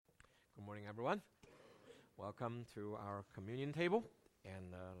morning, everyone. Welcome to our communion table.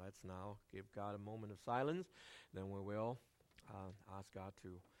 And let's now give God a moment of silence. Then we will ask God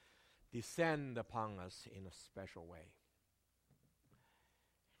to descend upon us in a special way.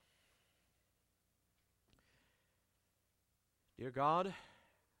 Dear God,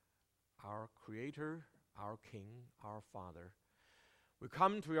 our Creator, our King, our Father, we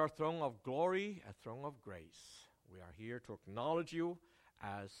come to your throne of glory, a throne of grace. We are here to acknowledge you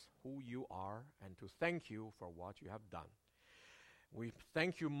as who you are and to thank you for what you have done. We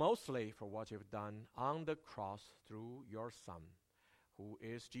thank you mostly for what you've done on the cross through your Son, who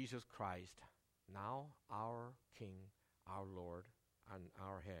is Jesus Christ, now our King, our Lord, and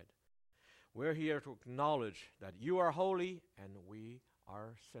our head. We're here to acknowledge that you are holy and we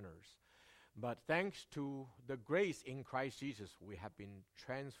are sinners. But thanks to the grace in Christ Jesus, we have been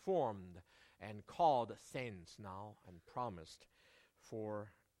transformed and called saints now and promised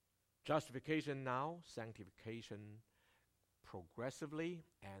for justification now, sanctification progressively,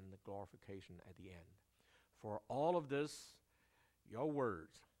 and glorification at the end. For all of this, your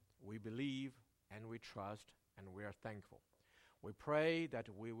words, we believe and we trust and we are thankful. We pray that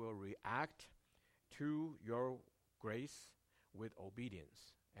we will react to your grace with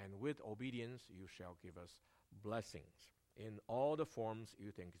obedience. And with obedience, you shall give us blessings in all the forms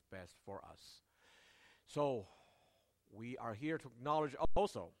you think is best for us. So, we are here to acknowledge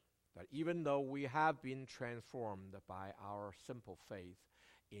also that even though we have been transformed by our simple faith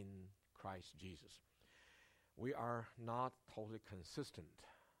in Christ Jesus, we are not totally consistent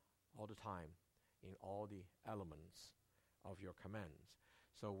all the time in all the elements of your commands.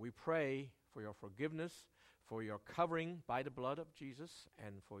 So we pray for your forgiveness, for your covering by the blood of Jesus,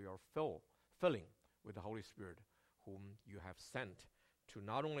 and for your filling with the Holy Spirit, whom you have sent to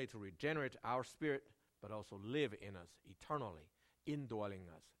not only to regenerate our spirit, but also live in us eternally, indwelling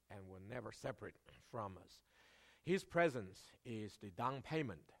us, and will never separate from us. His presence is the down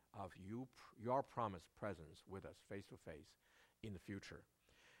payment of your promised presence with us face to face in the future.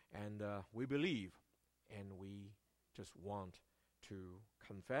 And we believe, and we just want to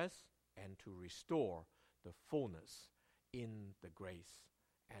confess and to restore the fullness in the grace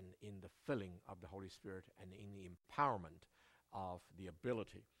and in the filling of the Holy Spirit and in the empowerment of the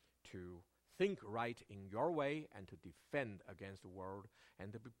ability to think right in your way and to defend against the world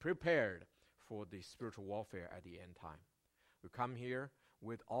and to be prepared for the spiritual warfare at the end time. We come here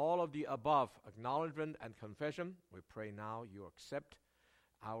with all of the above acknowledgement and confession. We pray now you accept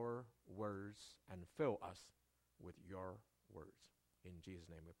our words and fill us with your words. In Jesus'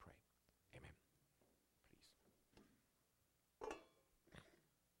 name we pray. Amen.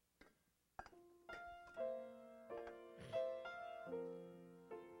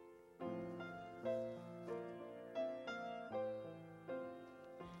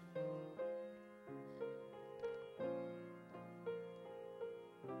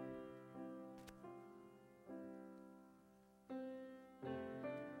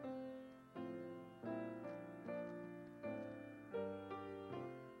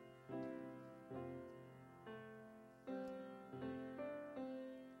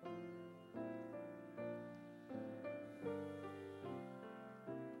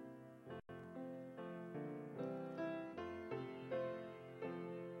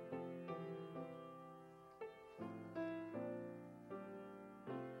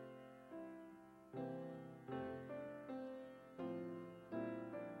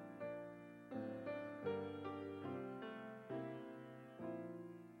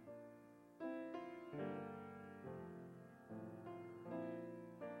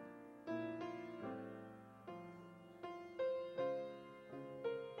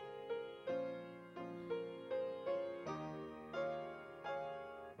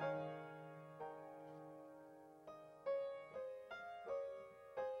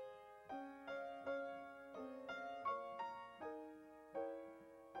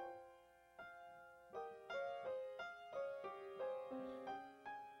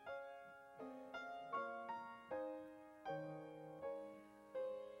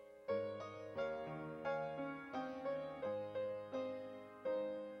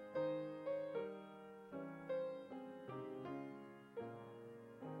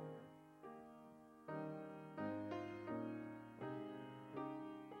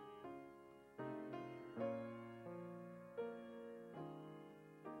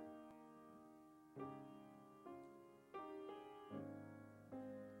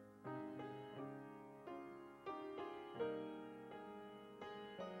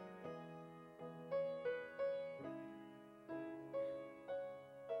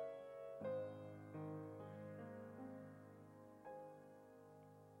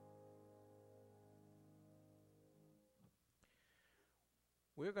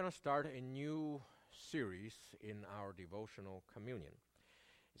 We're going to start a new series in our devotional communion.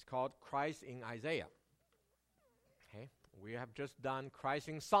 It's called Christ in Isaiah. Okay? We have just done Christ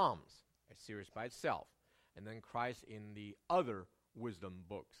in Psalms, a series by itself, and then Christ in the other wisdom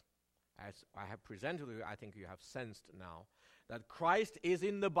books. As I have presented to you, I think you have sensed now that Christ is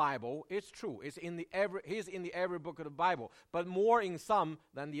in the Bible. It's true. He's in every book of the Bible, but more in some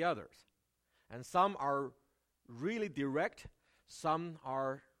than the others. And some are really direct, some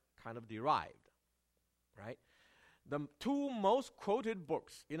are kind of derived, right? The two most quoted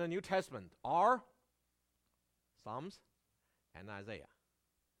books in the New Testament are Psalms and Isaiah.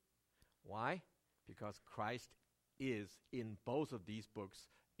 Why? Because Christ is in both of these books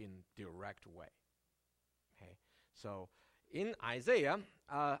in direct way. Okay, so in Isaiah,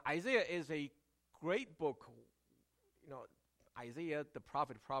 Isaiah is a great book. You know, Isaiah, the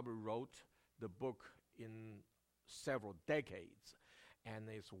prophet, probably wrote the book in several decades, and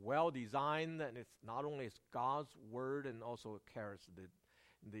it's well designed, and it's not only it's God's word, and also it carries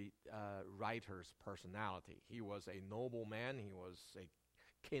the writer's personality. He was a noble man. He was a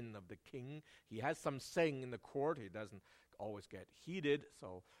kin of the king. He has some saying in the court. He doesn't always get heated,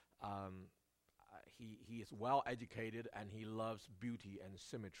 so he is well educated, and he loves beauty and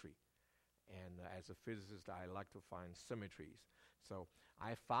symmetry. And as a physicist, I like to find symmetries. So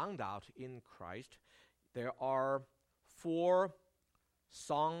I found out in Christ there are 4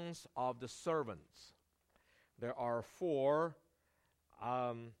 songs of the servants. There are 4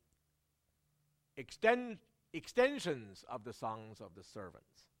 extensions of the songs of the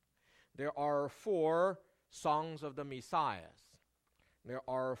servants. There are 4 songs of the Messiahs. There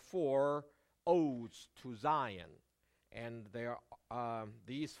are 4 odes to Zion. And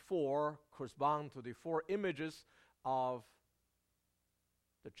these 4 correspond to the 4 images of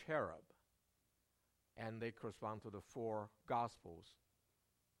the cherub. And they correspond to the 4 Gospels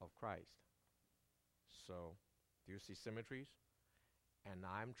of Christ. So, do you see symmetries? And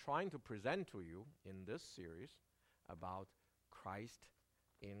I'm trying to present to you in this series about Christ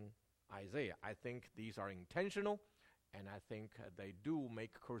in Isaiah. I think these are intentional, and I think they do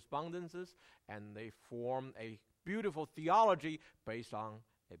make correspondences, and they form a beautiful theology based on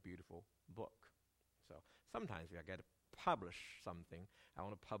a beautiful book. So sometimes if I get to publish something, I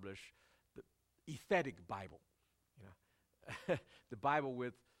want to publish the aesthetic Bible, the Bible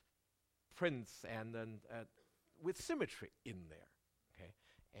with prints and then with symmetry in there. Okay,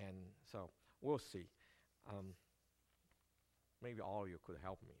 and so we'll see. Maybe all of you could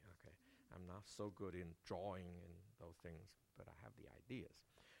help me. Okay, I'm not so good in drawing and those things, but I have the ideas.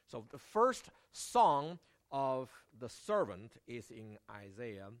 So the first song of the servant is in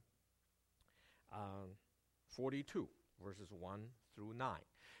Isaiah 42, verses 1 through 9.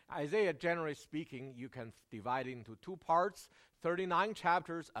 Isaiah, generally speaking, you can divide it into 2 parts, 39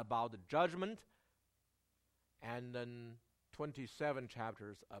 chapters about the judgment, and then 27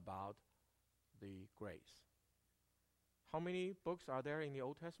 chapters about the grace. How many books are there in the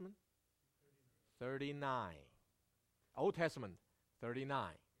Old Testament? 39. Old Testament, 39.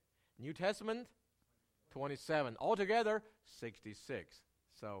 New Testament, 27. Altogether, 66.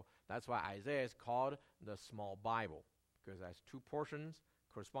 So that's why Isaiah is called the small Bible, because it has 2 portions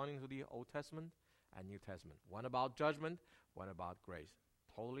corresponding to the Old Testament and New Testament. One about judgment, one about grace.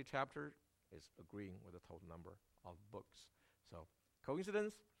 Totally chapter is agreeing with the total number of books. So,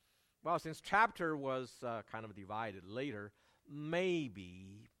 coincidence? Well, since chapter was kind of divided later,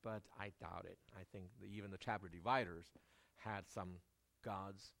 maybe, but I doubt it. I think even the chapter dividers had some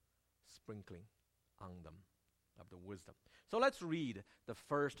God's sprinkling on them of the wisdom. So let's read the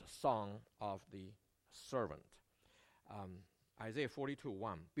first song of the servant. Isaiah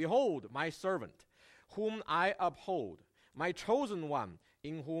 42:1. Behold, my servant, whom I uphold, my chosen one,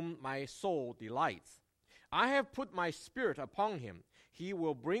 in whom my soul delights. I have put my spirit upon him. He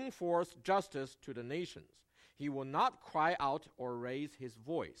will bring forth justice to the nations. He will not cry out or raise his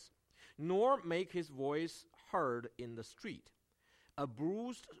voice, nor make his voice heard in the street. A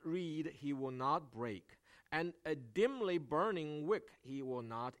bruised reed he will not break, and a dimly burning wick he will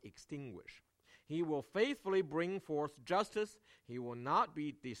not extinguish. He will faithfully bring forth justice. He will not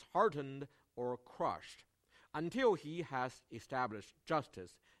be disheartened or crushed until he has established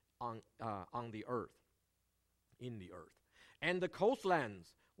justice on the earth, in the earth. And the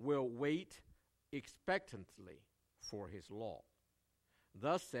coastlands will wait expectantly for his law.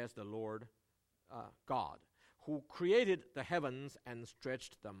 Thus says the Lord God, who created the heavens and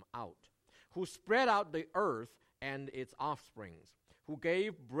stretched them out, who spread out the earth and its offsprings, who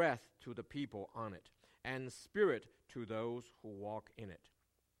gave breath to the people on it, and spirit to those who walk in it.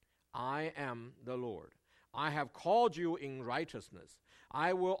 I am the Lord. I have called you in righteousness.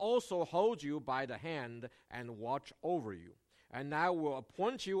 I will also hold you by the hand and watch over you. And I will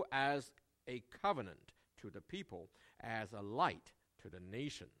appoint you as a covenant to the people, as a light to the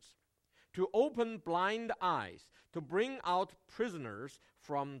nations, to open blind eyes, to bring out prisoners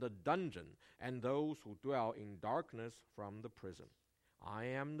from the dungeon, and those who dwell in darkness from the prison. I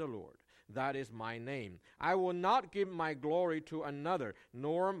am the Lord. That is my name. I will not give my glory to another,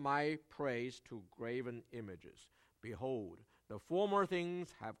 nor my praise to graven images. Behold, the former things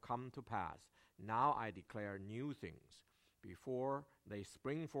have come to pass. Now I declare new things. Before they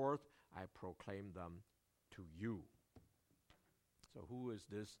spring forth, I proclaim them to you. So who is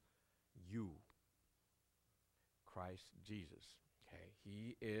this you? Christ Jesus. Okay,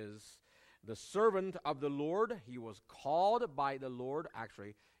 he is the servant of the Lord. He was called by the Lord.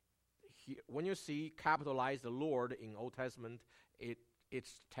 Actually, when you see capitalize the Lord in Old Testament,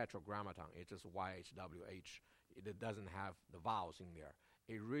 it's tetragrammaton. It's just YHWH. It doesn't have the vowels in there.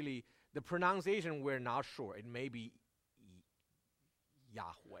 It really, the pronunciation we're not sure. It may be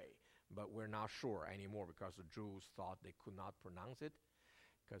Yahweh, but we're not sure anymore because the Jews thought they could not pronounce it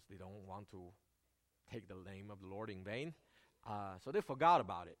because they don't want to take the name of the Lord in vain. So they forgot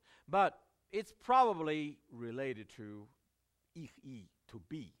about it. But it's probably related to Ich, to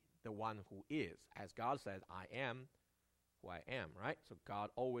be, the one who is. As God says, I am who I am, right? So God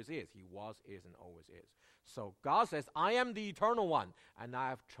always is. He was, is, and always is. So God says, I am the eternal one, and I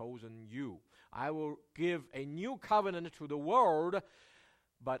have chosen you. I will give a new covenant to the world,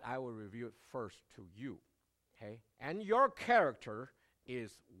 but I will reveal it first to you. Okay? And your character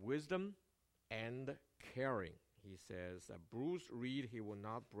is wisdom and caring. He says, a bruised reed he will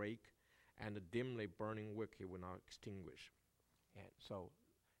not break, and a dimly burning wick he will not extinguish. And so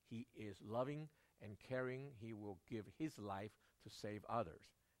he is loving and caring. He will give his life to save others,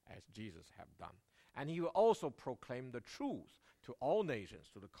 as Jesus have done. And he will also proclaim the truth to all nations,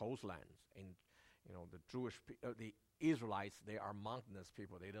 to the coastlands. And the Jewish, the Israelites, they are mountainous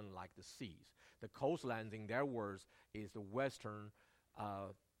people. They don't like the seas. The coastlands, in their words, is the western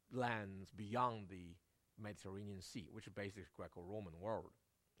lands beyond the Mediterranean Sea, which is basically Greco-Roman world.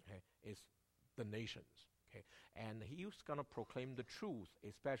 Okay, it's the nations. Okay, and he was going to proclaim the truth,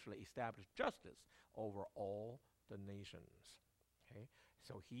 especially establish justice over all the nations. Okay,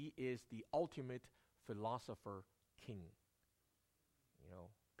 so he is the ultimate philosopher king.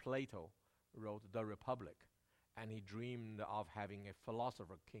 Plato wrote The Republic, and he dreamed of having a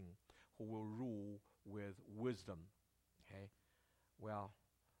philosopher king who will rule with wisdom. Okay, well,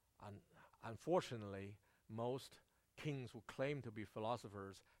 unfortunately, most kings who claim to be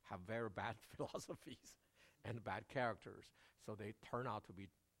philosophers have very bad philosophies and bad characters, so they turn out to be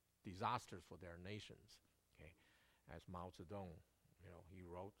disasters for their nations. Okay, as Mao Zedong, he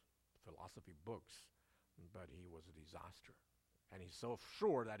wrote philosophy books, but he was a disaster, and he's so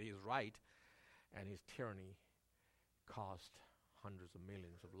sure that he's right, and his tyranny cost hundreds of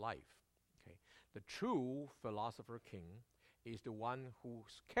millions of life. Okay, the true philosopher king is the one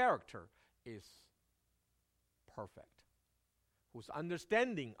whose character is perfect, whose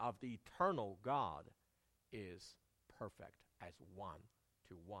understanding of the eternal God is perfect as one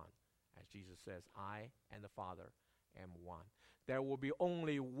to one. As Jesus says, I and the Father am one. There will be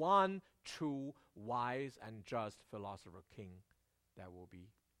only one true, wise, and just philosopher king. That will be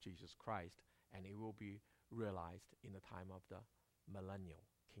Jesus Christ, and it will be realized in the time of the millennial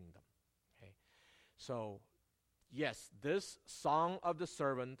kingdom. Okay, so yes, this song of the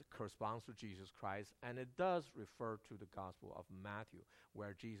servant corresponds to Jesus Christ, and it does refer to the Gospel of Matthew,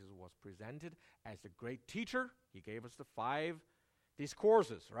 where Jesus was presented as the great teacher. He gave us the 5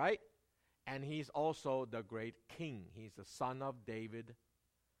 discourses, right? And he's also the great king. He's the son of David,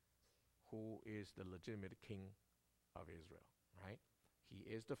 who is the legitimate king of Israel, right? He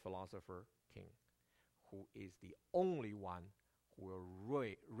is the philosopher king, who is the only one who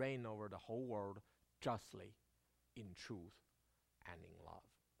will reign over the whole world justly, in truth, and in love.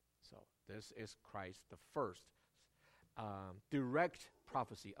 So this is Christ, the first direct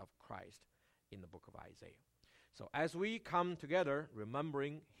prophecy of Christ in the book of Isaiah. So as we come together,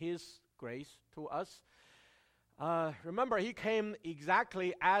 remembering his grace to us, remember he came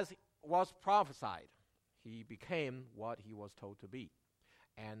exactly as was prophesied. He became what he was told to be.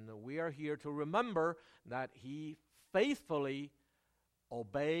 And we are here to remember that he faithfully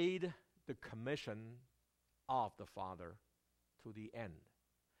obeyed the commission of the Father to the end.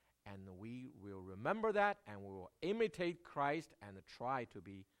 And we will remember that, and we will imitate Christ and try to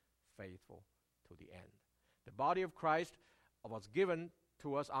be faithful to the end. The body of Christ was given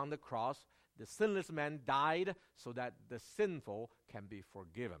to us on the cross The sinless man died so that the sinful can be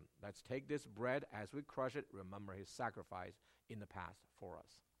forgiven. Let's take this bread as we crush it. Remember his sacrifice in the past for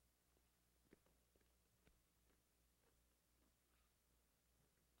us.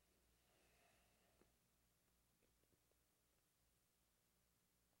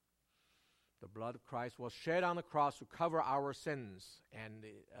 The blood of Christ was shed on the cross to cover our sins, and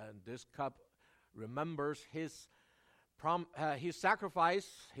this cup remembers his sacrifice,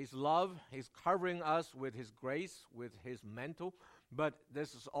 his love, his covering us with his grace, with his mantle. But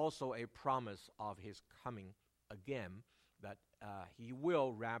this is also a promise of his coming again, that he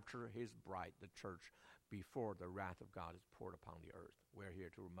will rapture his bride, the church, before the wrath of God is poured upon the earth. We're here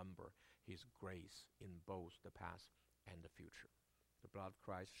to remember his grace in both the past and the future. The blood of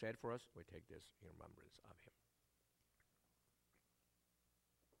Christ shed for us, we take this in remembrance of him.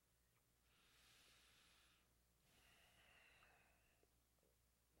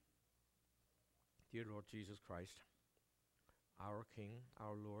 Dear Lord Jesus Christ, our King,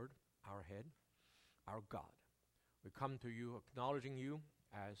 our Lord, our head, our God, we come to you acknowledging you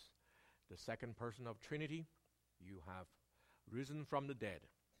as the second person of Trinity. You have risen from the dead.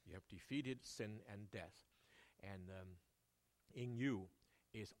 You have defeated sin and death. And in you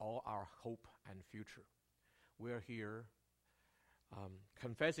is all our hope and future. We're here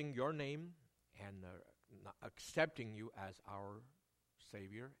confessing your name and accepting you as our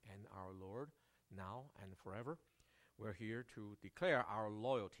Savior and our Lord now and forever. We're here to declare our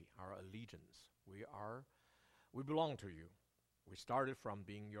loyalty, our allegiance. We belong to you. We started from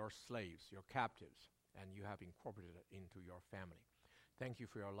being your slaves, your captives, and you have incorporated it into your family. Thank you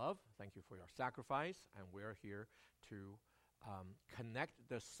for your love. Thank you for your sacrifice. And we're here to connect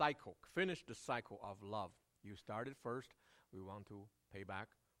the cycle, finish the cycle of love. You started first. We want to pay back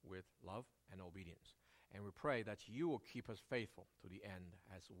with love and obedience. And we pray that you will keep us faithful to the end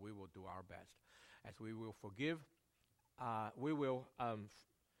as we will do our best. As we will forgive, we will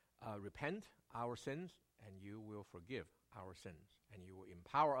repent our sins, and you will forgive our sins. And you will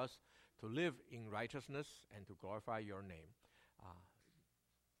empower us to live in righteousness and to glorify your name,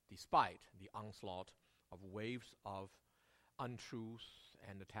 despite the onslaught of waves of untruths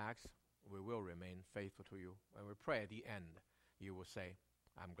and attacks. We will remain faithful to you. When we pray at the end, you will say,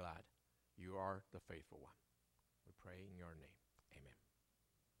 I'm glad you are the faithful one. We pray in your name.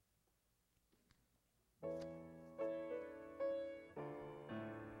 Amen.